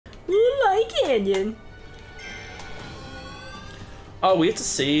Valley Canyon. Oh, we have to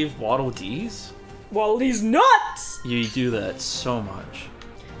save Waddle Dees? Waddle Dee's nuts! You do that so much.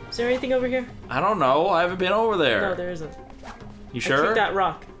 Is there anything over here? I don't know. I haven't been over there. No, there isn't. You sure? I kicked that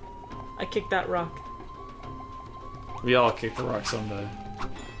rock. I kicked that rock. We all kick the rock someday.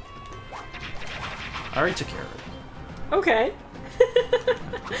 I already took care of it. Okay.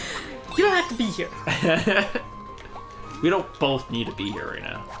 You don't have to be here. We don't both need to be here right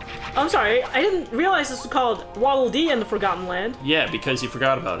now. I'm sorry, I didn't realize this was called Waddle Dee in the Forgotten Land. Yeah, because you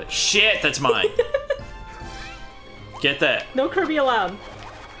forgot about it. Shit, that's mine. Get that. No Kirby allowed.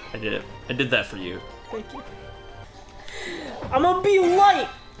 I did it. I did that for you. Thank you. I'm gonna be light!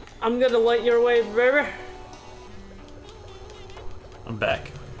 I'm gonna light your way, baby. I'm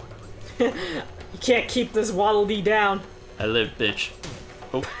back. You can't keep this Waddle Dee down. I live, bitch.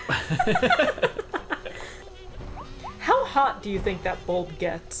 Oh. How hot do you think that bulb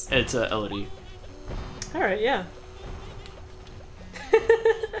gets? It's a LED. Alright, yeah.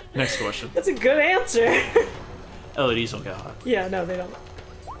 Next question. That's a good answer. LEDs don't get hot. Yeah, no, they don't.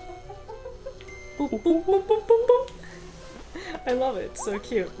 Boop, boop, boop, boop, boop, boop. I love it. It's so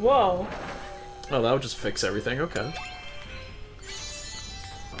cute. Whoa. Oh, that would just fix everything. Okay.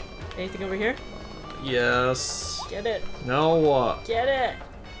 Anything over here? Yes. Get it. No, what? Get it.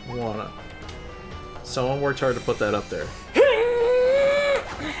 Wanna. Someone worked hard to put that up there.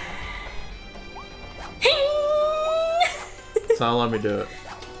 It's not letting me do it.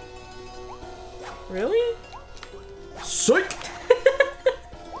 Really? Psych!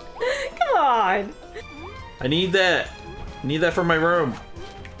 Come on. I need that. I need that for my room.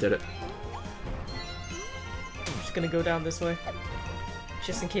 Did it. I'm just gonna go down this way.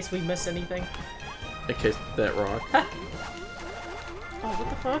 Just in case we miss anything. In case that rock. Oh, what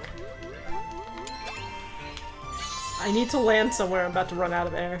the fuck? I need to land somewhere. I'm about to run out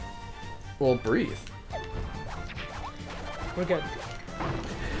of air. Well, breathe. We're good.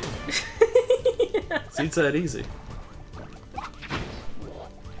 See, it's that easy.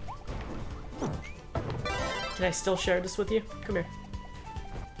 Can I still share this with you? Come here.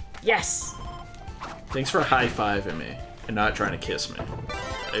 Yes! Thanks for high-fiving me and not trying to kiss me.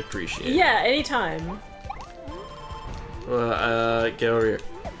 I appreciate it. Yeah, anytime. Get over here.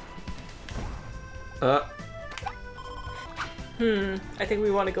 I think we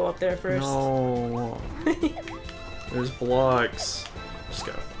want to go up there first. No. There's blocks. Just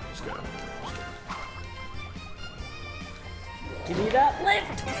go. Just go. Give me that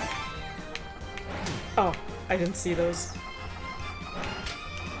lift! Oh, I didn't see those.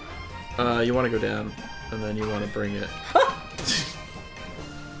 You want to go down, and then you want to bring it.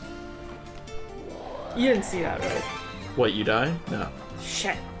 You didn't see that, right? What, you die? No.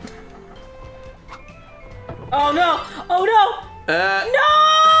 Shit. Oh no! Oh no! No!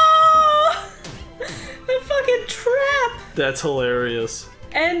 The fucking trap! That's hilarious.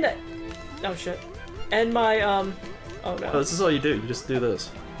 And... Oh shit. And my, oh Oh, no. this is all you do. You just do this.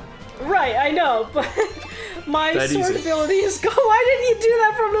 Right, I know, but my That sword easy. ability is go. Why didn't you do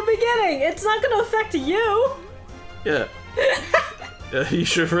that from the beginning? It's not gonna affect you! Yeah. Yeah, you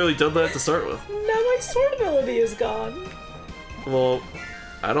should have really done that to start with. Now my sword ability is gone. Well,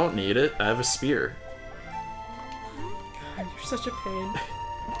 I don't need it. I have a spear. God, you're such a pain.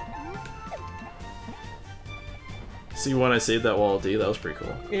 See, when I saved that Wall D, that was pretty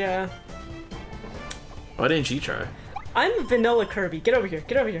cool. Yeah. Why didn't you try? I'm Vanilla Kirby. Get over here.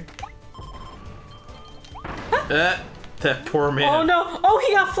 Get over here. That poor man. Oh no! Oh,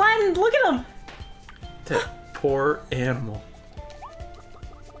 he got flattened! Look at him! That poor animal.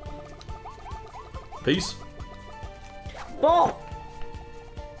 Peace. Ball!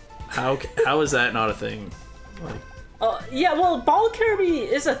 How is that not a thing? Like, Yeah, well, Ball Kirby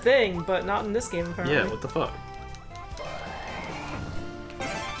is a thing, but not in this game, apparently. yeah, what the fuck?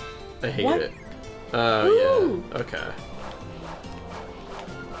 I hate What? it. Oh, Ooh. yeah. Okay.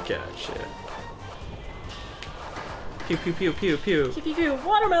 Gotcha. Pew pew pew pew pew. Pew, pew, pew.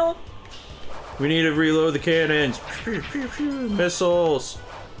 Watermelon! We need to reload the cannons. Pew pew pew. Missiles.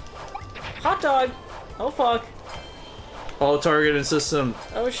 Hot dog! Oh fuck. All targeting system.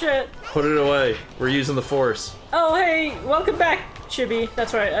 Oh shit. Put it away. We're using the force. Oh hey, welcome back, Chibi.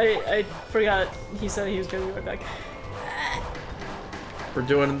 That's right, I forgot. He said he was gonna be right back. We're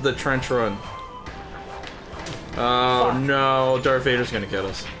doing the trench run. Oh Fuck. no, Darth Vader's gonna get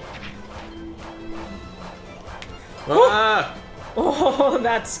us. Ah! Oh,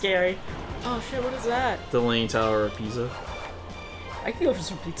 that's scary. Oh shit, what is that? The Leaning Tower of Pisa. I can go for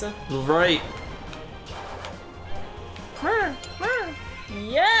some pizza. Right.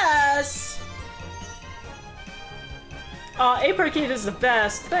 Yes! Ape Arcade is the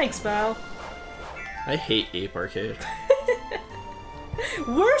best. Thanks, Val. I hate Ape Arcade.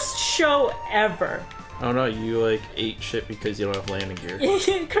 Worst show ever. Oh no, you like ate shit because you don't have landing gear.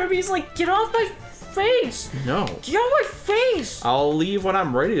 Kirby's like, get off my face! No. Get off my face! I'll leave when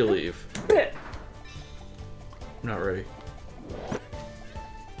I'm ready to leave. I'm not ready.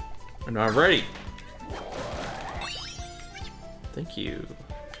 I'm not ready. Thank you.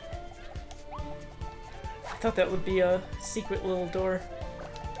 I thought that would be a secret little door.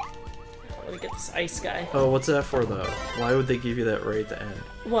 Let me get this ice guy. Oh, what's that for though? Why would they give you that right at the end?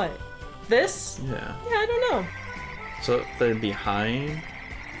 What? This? Yeah. Yeah, I don't know. So then behind?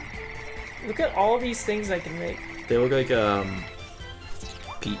 Look at all these things I can make. They look like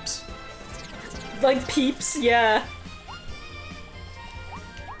peeps. Like Peeps, yeah.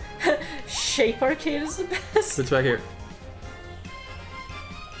 Shape Arcade is the best. It's back here.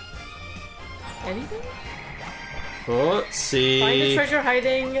 Anything? Oh, see. Find the treasure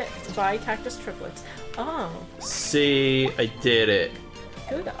hiding by cactus triplets. Oh. See, I did it.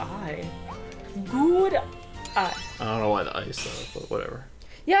 Good eye. Good eye. I don't know why the ice though, but whatever.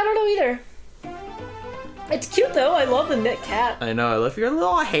 Yeah, I don't know either. It's cute though. I love the knit cat. I know. I love your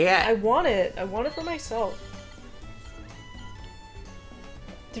little hat. I want it. I want it for myself.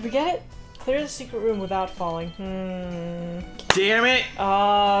 Did we get it? Clear the secret room without falling. Damn it!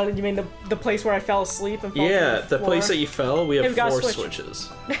 You mean the place where I fell asleep and fell Yeah, to the the place that you fell. We have 4 switches.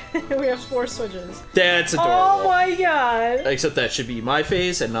 We have 4 switches. That's adorable. Oh my god! Except that should be my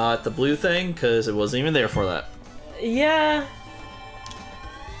face and not the blue thing, because it wasn't even there for that. Yeah.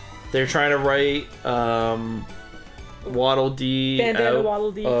 They're trying to write Waddle Dee Bandana out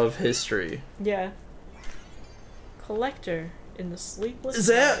Waddle Dee. of history. Yeah. Collector in the Sleepless Is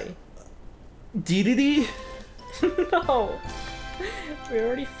that Valley. DDD? No. We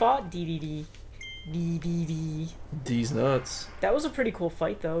already fought DDD. DDD. D's nuts. That was a pretty cool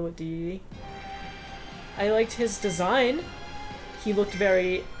fight though with DDD. I liked his design. He looked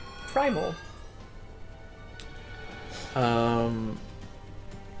very primal.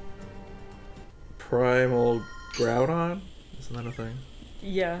 Primal Groudon? Isn't that a thing?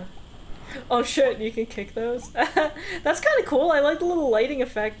 Yeah. Oh shit, you can kick those? That's kind of cool. I like the little lighting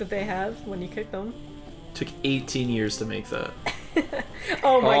effect that they have when you kick them. Took 18 years to make that.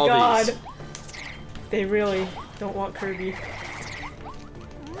 Oh my All god. these. They really don't want Kirby.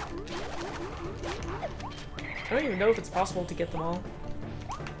 I don't even know if it's possible to get them all.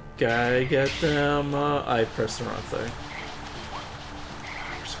 Gotta get them. I pressed the wrong thing.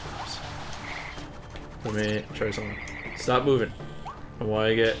 Let me try something. Stop moving. I want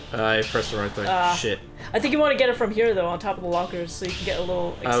to get. I pressed the wrong thing. Shit. I think you want to get it from here though, on top of the lockers, so you can get a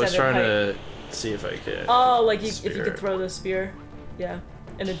little extended I was trying height. to see if I could. Oh, like if you could throw the spear, yeah,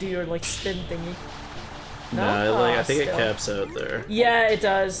 and then do your like spin thingy. No, like I think still. it caps out there. Yeah, it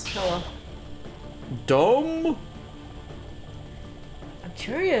does. Oh well. Dome. I'm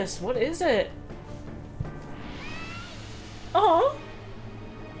curious. What is it? Oh.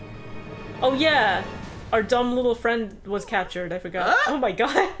 Oh yeah. Our dumb little friend was captured. I forgot. Oh my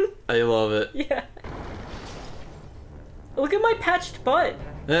god. I love it. Yeah. Look at my patched butt.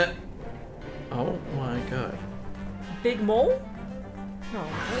 Oh my god. Big mole? No,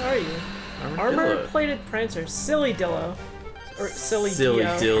 what are you? Armor-plated Prancer. Sillydillo. Or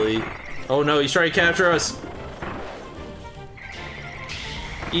Sillydillo. Silly. Oh no, he's trying to capture us.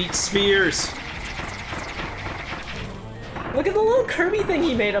 Eat spears. Look at the little Kirby thing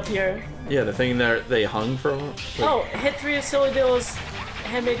he made up here. Yeah, the thing that they hung from. Like, oh, hit 3 of Sillydillo's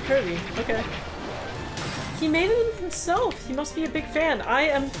handmade Kirby. Okay. He made it himself. He must be a big fan. I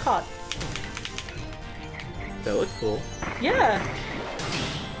am caught. that looked cool. Yeah.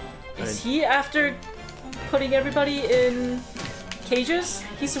 Is he after putting everybody in cages?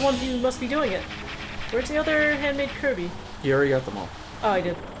 He's the one who must be doing it. Where's the other handmade Kirby? You already got them all. Oh, I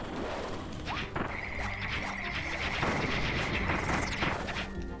did.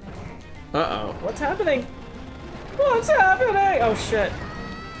 Uh-oh. What's happening? What's happening? Oh shit.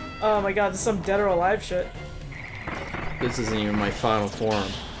 Oh my god, this is some dead or alive shit. This isn't even my final form.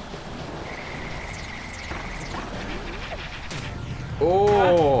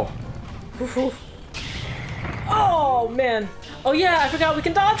 Oh! Oh man. Oh yeah, I forgot we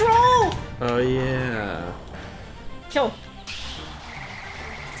can dodge roll! Oh yeah. Kill him.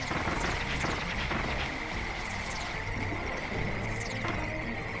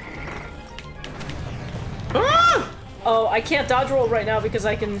 Ah! Oh, I can't dodge roll right now because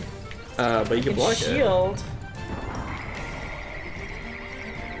I can But you can block shield. it.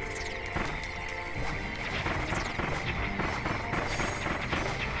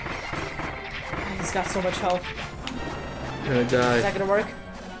 He's got so much health. I'm gonna die. Is that gonna work?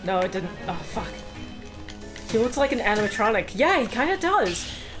 No, it didn't. Oh, fuck. He looks like an animatronic. Yeah, he kind of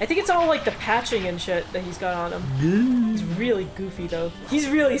does. I think it's all like the patching and shit that he's got on him. He's really goofy though. He's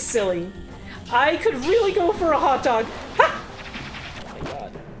really silly. I could really go for a hot dog. Ha! Oh my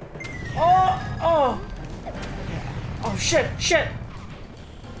god. Oh! Oh! Oh shit! Shit!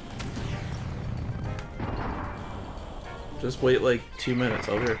 Just wait like 2 minutes.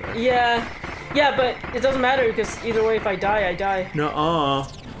 I'll be right back. Yeah. Yeah, but it doesn't matter because either way, if I die, I die. Nuh-uh.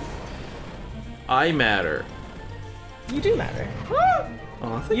 I matter. You do matter.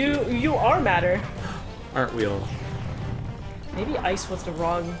 Oh, thank you. You are matter. Aren't we all? Maybe ice was the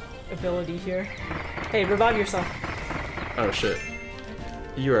wrong ability here. Hey, revive yourself. Oh shit.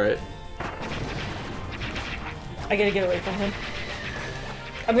 You right. I gotta get away from him.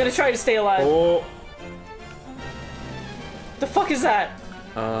 I'm gonna try to stay alive. Oh. The fuck is that?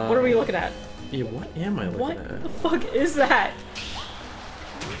 What are we looking at? Yeah, what am I looking at? What the fuck is that?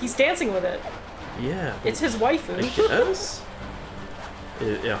 He's dancing with it. Yeah. It's his waifu. I guess?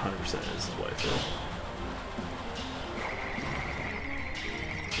 Yeah, 100% is his waifu.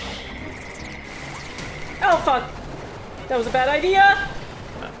 Oh fuck! That was a bad idea!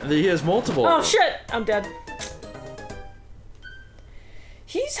 He has multiple. Oh shit! I'm dead.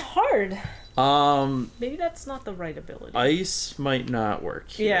 He's hard. Maybe that's not the right ability. Ice might not work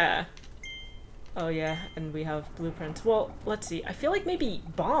here. Yeah. Oh yeah, and we have blueprints. Well, let's see. I feel like maybe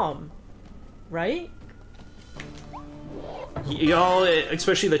bomb, right? Y'all,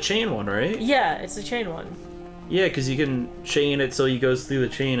 especially the chain one, right? Yeah, it's the chain one. Yeah, because you can chain it so he goes through the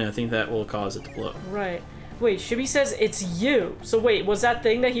chain, and I think that will cause it to blow. Right. Wait, Shibby says it's you. So wait, was that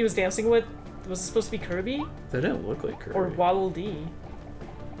thing that he was dancing with, was it supposed to be Kirby? That didn't look like Kirby. Or Waddle Dee?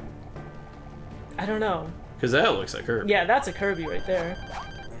 I don't know. Because that looks like Kirby. Yeah, that's a Kirby right there.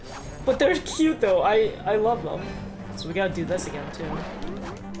 But they're cute though. I love them. So we gotta do this again too.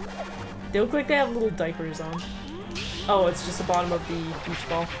 They look like they have little diapers on. Oh, it's just the bottom of the beach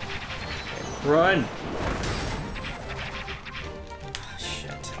ball. Run! Oh,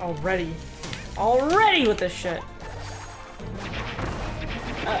 shit. Already. Already with this shit.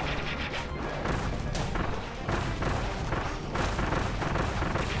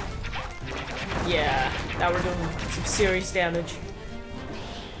 Yeah, now we're doing some serious damage.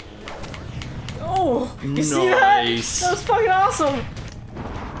 Oh, you see that? That was fucking awesome.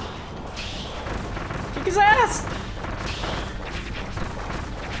 Kick his ass.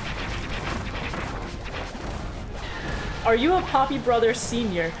 Are you a Poppy Brother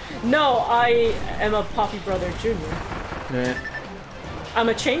Senior? No, I am a Poppy Brother Junior. Nah. I'm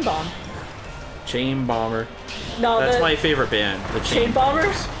a Chain Bomb. Chain Bomber. No, that's my favorite band. The Chain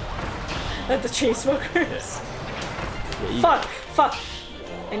Bombers? The Chain Smokers? Yeah, fuck! Fuck!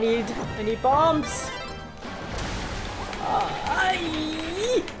 I need bombs!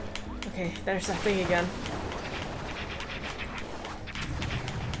 Okay, there's that thing again.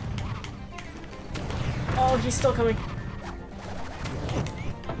 Oh, he's still coming.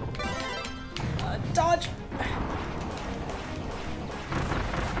 Dodge!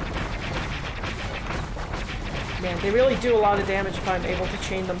 Man, they really do a lot of damage if I'm able to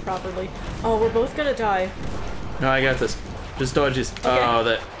chain them properly. Oh, we're both gonna die. No, I got this. Just dodge these. Okay. Oh,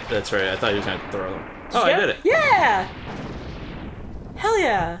 that's right. I thought he was gonna throw them. Oh, I did it. Yeah! Hell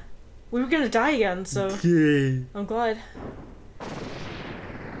yeah! We were gonna die again, so I'm glad.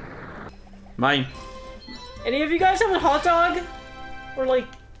 Mine. Any of you guys have a hot dog? Or like,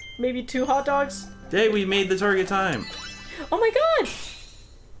 maybe 2 hot dogs? Hey, we made the target time. Oh my god!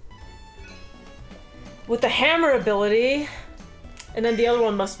 With the hammer ability. And then the other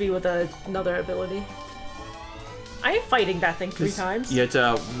one must be with another ability. I am fighting that thing 3 times. You have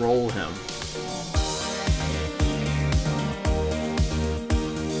to roll him.